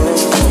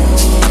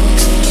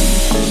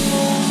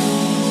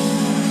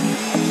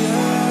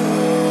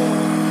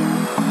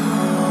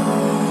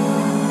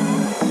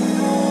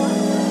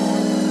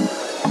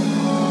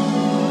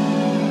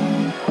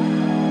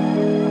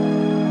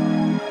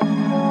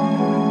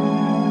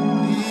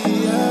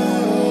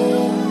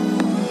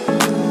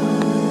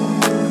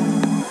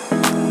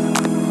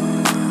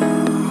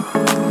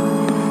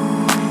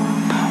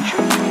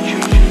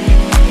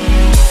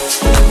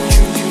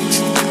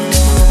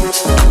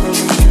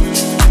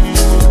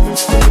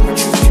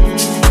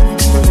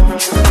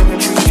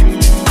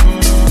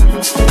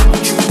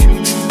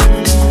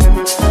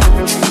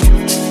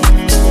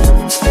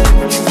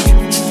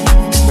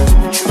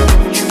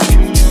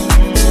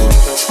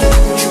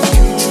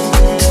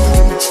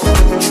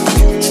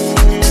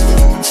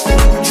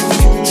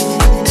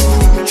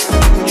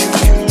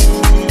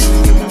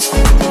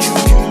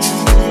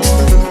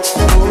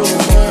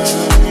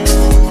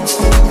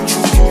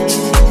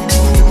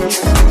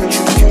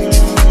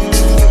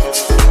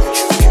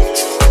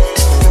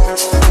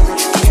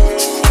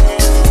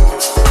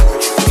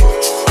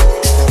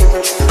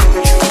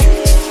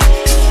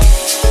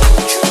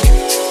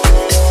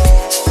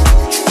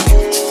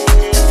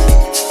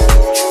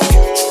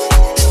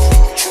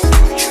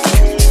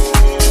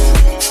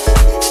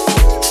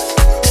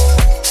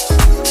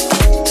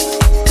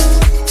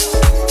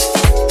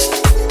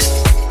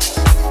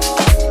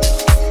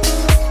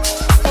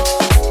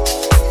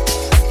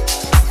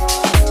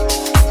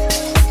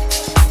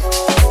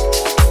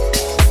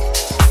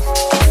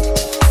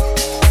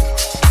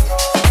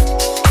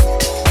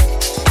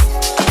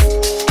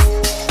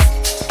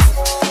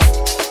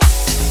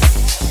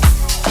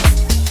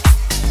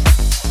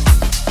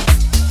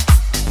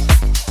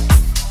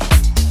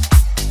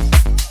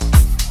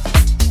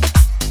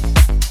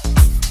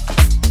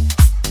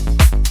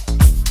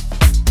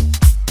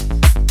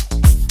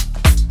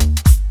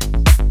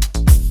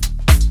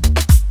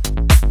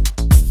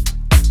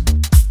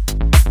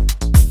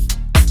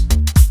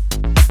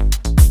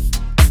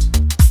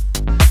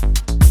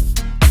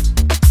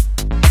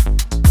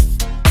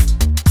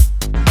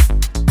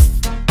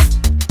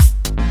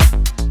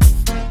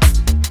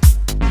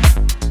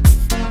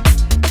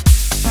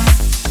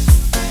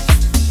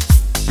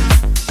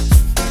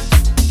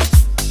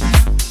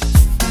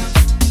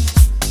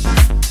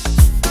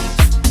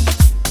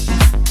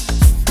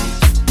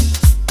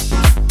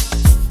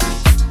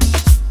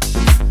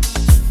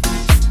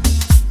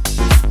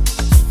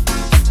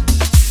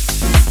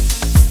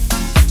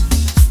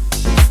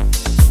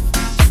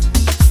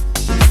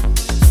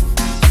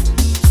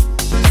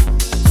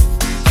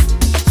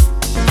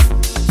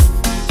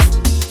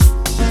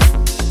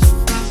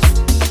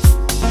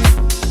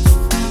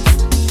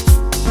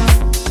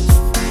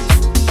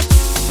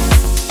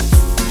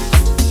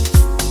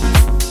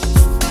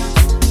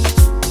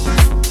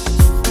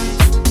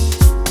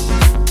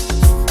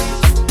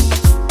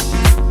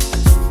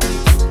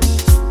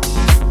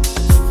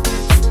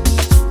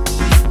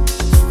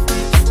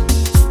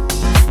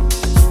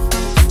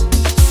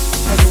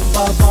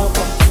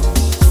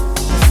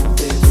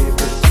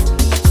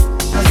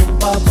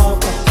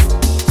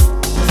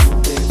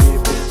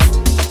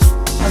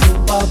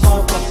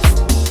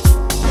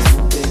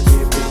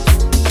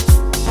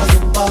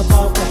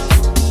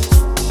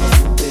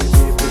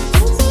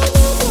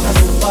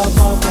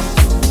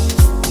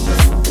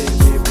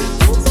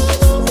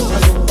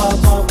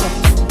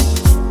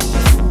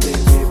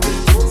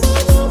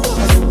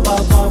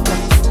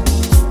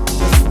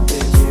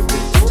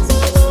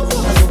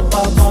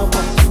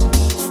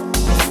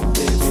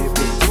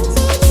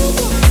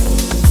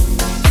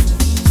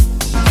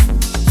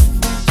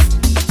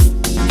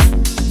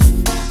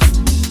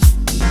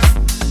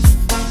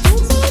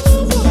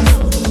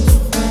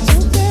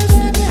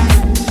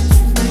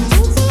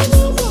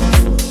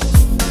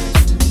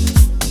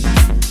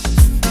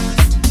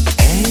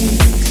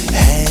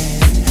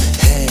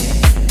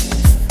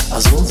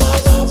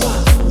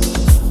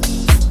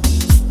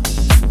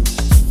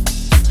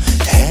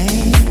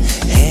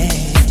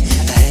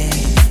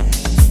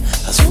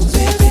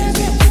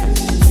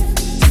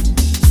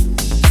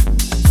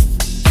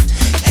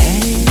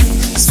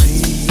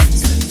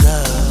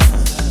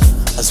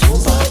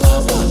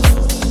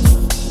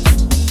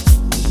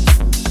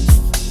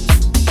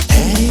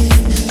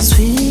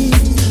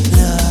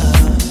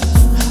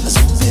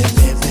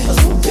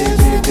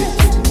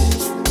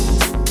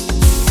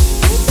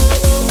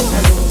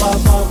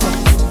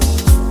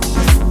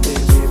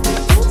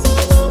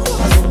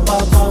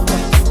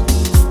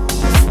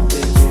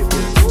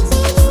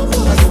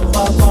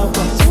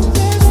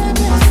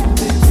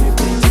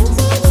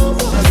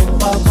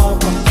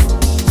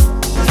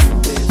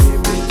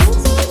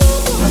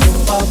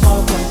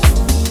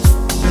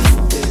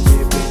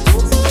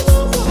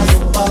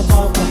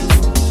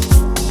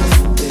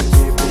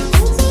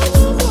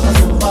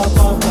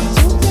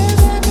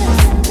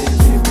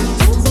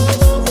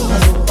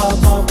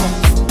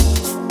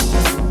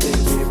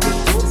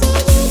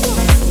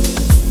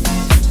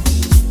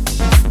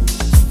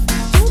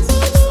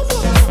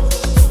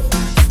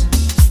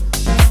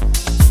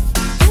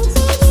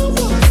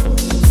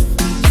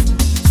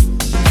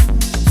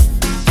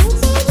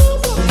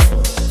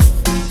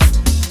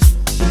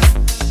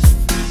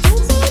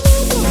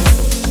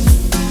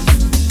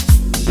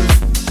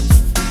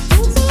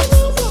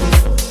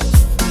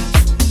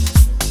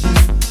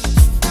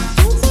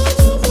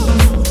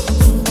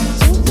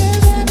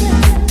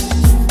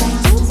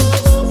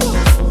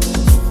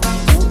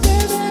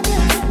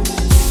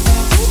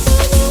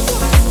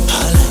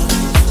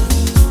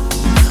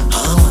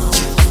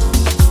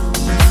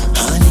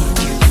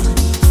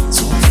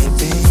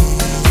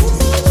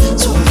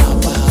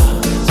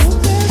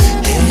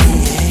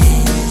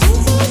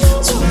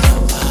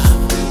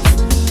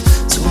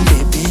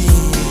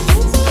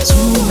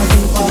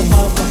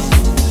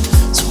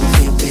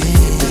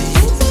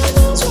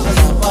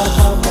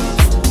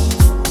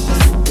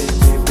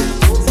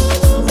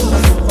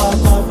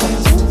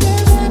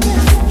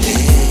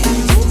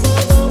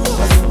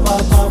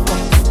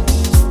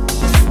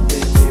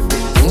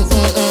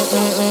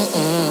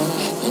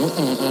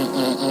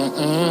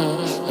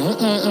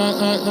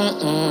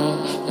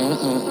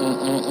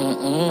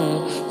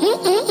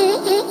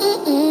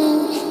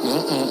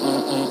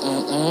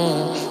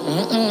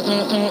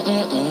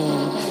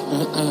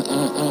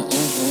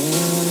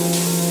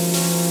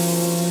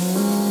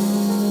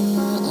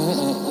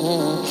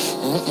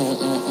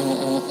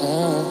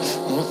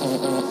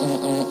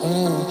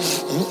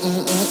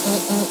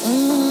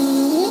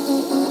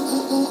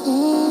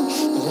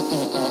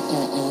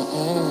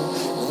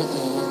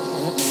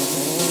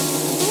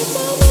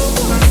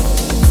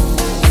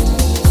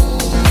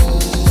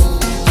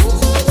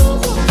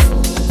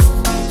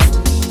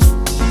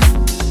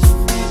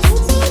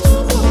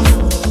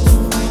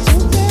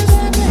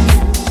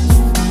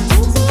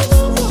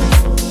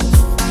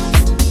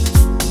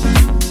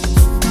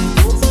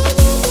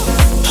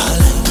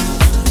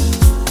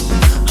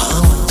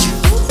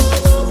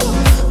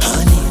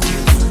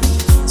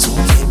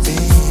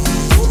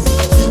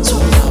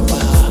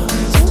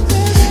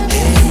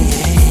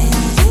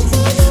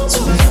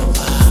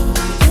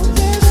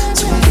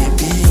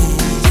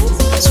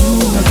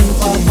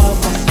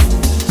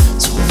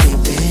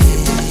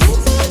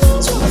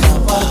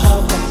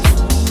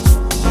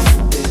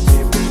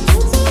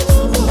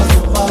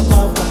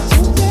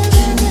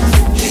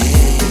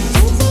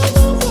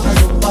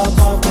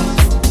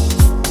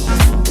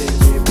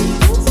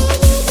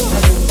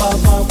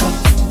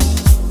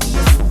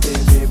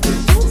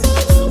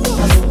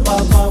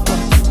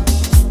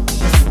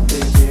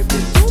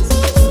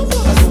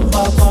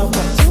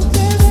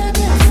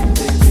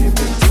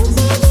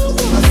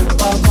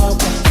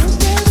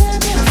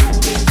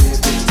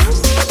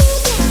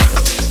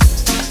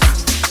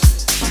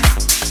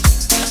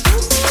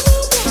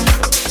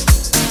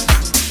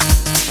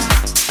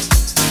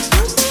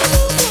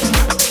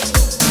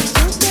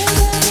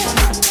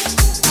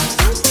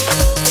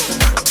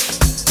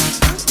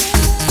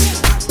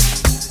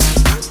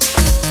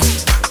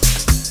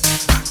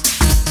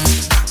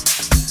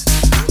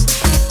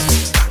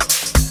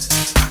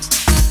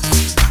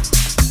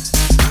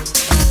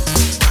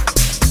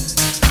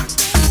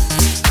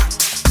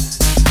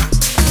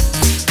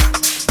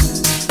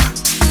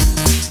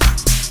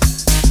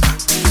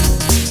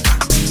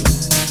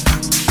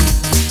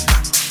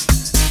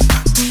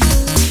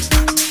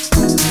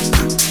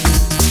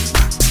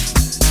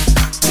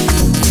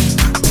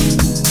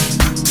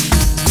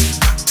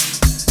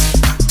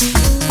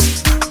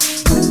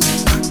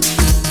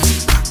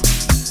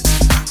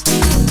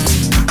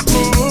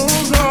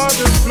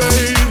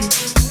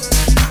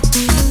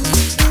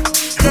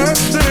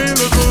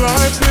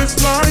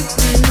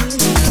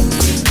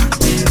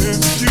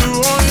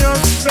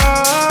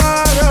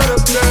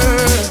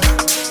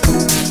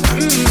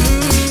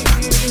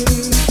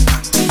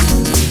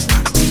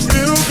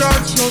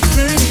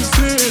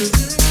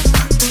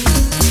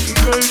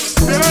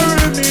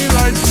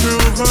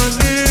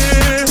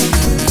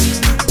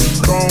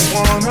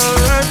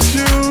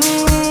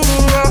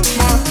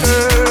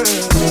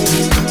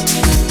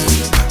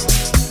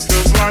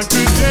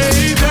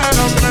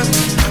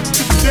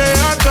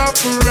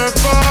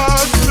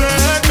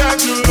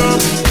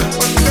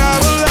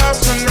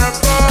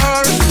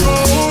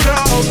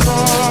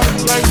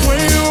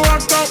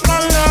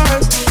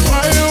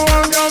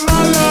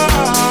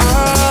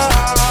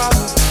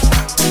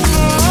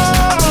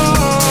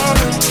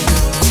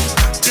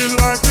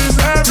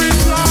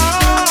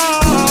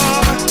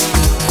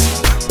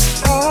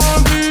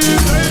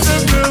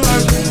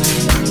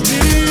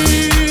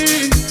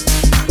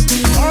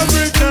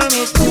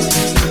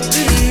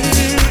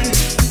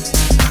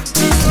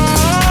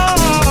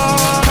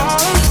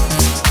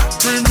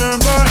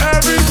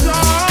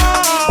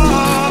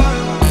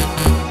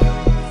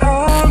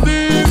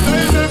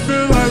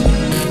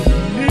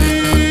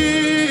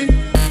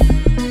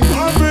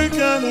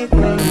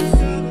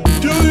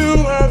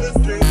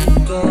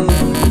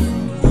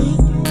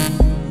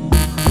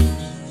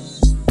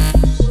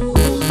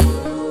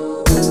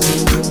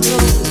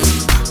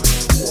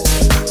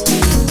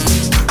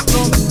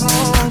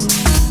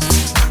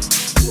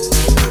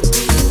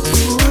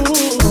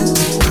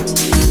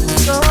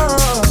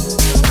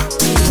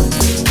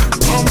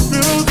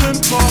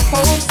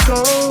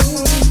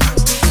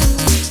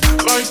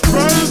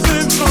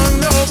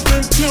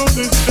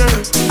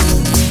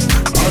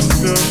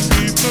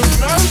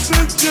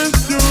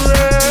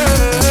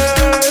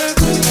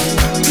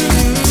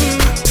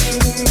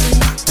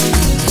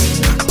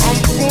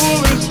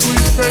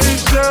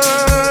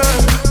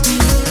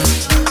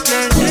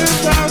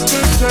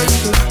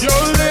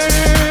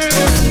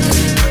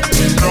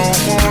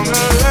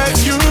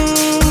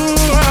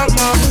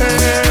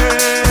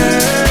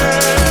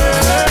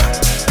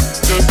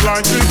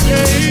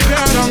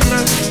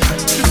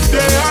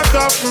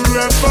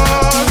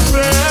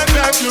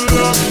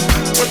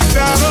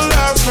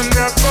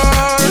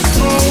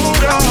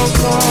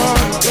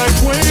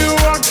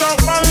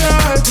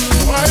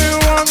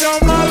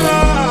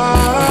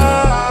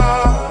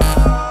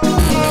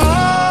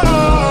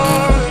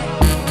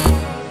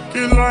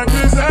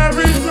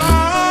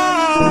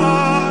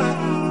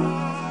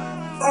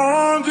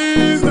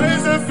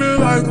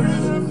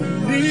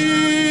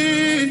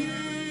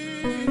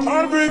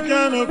 heartbreak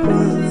and a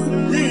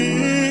me.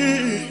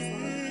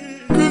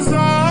 'Cause I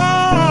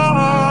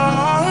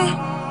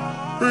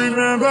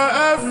remember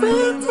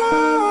every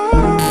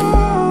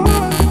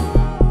time.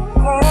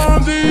 On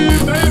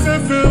these days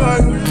that feel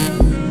like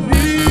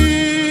me.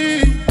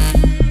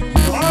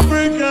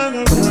 Heartbreak and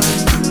a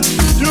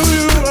do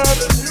you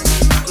ever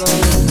go?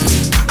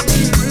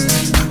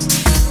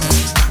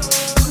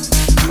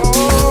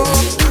 Oh,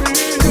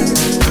 me.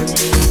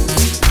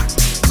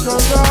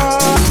 'Cause I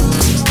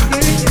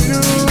think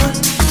you,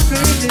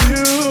 think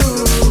you.